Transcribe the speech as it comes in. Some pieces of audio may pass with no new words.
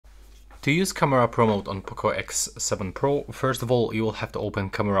To use camera pro mode on POCO X7 Pro, first of all, you will have to open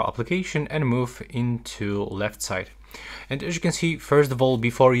camera application and move into left side. And as you can see, first of all,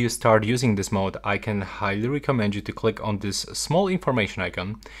 before you start using this mode, I can highly recommend you to click on this small information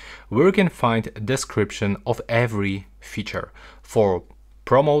icon, where you can find a description of every feature for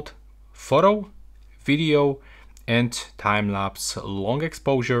pro mode, photo, video, and time-lapse, long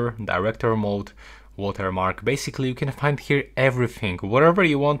exposure, director mode, watermark. Basically, you can find here everything, whatever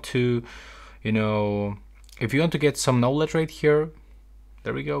you want to, if you want to get some knowledge right here,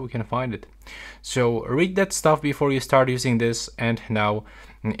 there we go, we can find it. So read that stuff before you start using this. And now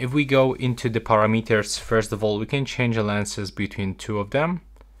if we go into the parameters, first of all, we can change the lenses between two of them.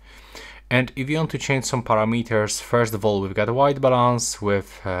 And if you want to change some parameters, first of all, we've got a white balance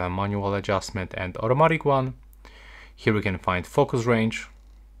with manual adjustment and automatic one. Here we can find focus range.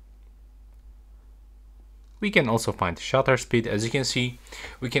 We can also find shutter speed. As you can see,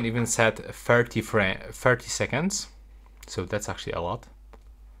 we can even set 30 seconds. So that's actually a lot.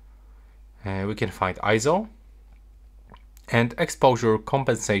 We can find ISO and exposure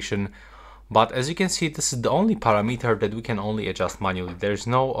compensation. But as you can see, this is the only parameter that we can only adjust manually. There's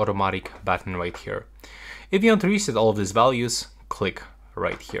no automatic button right here. If you want to reset all of these values, click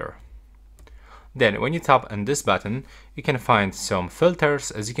right here. Then when you tap on this button, you can find some filters.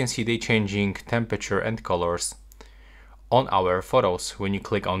 As you can see, they're changing temperature and colors on our photos. When you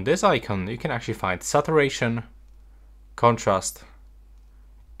click on this icon, you can actually find saturation, contrast,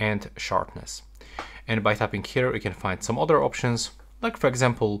 and sharpness. And by tapping here, you can find some other options, like for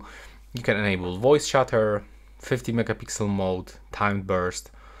example, you can enable voice shutter, 50 megapixel mode, timed burst.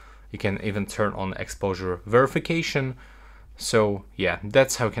 You can even turn on exposure verification. So yeah,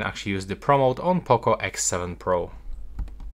 that's how you can actually use the Pro mode on POCO X7 Pro.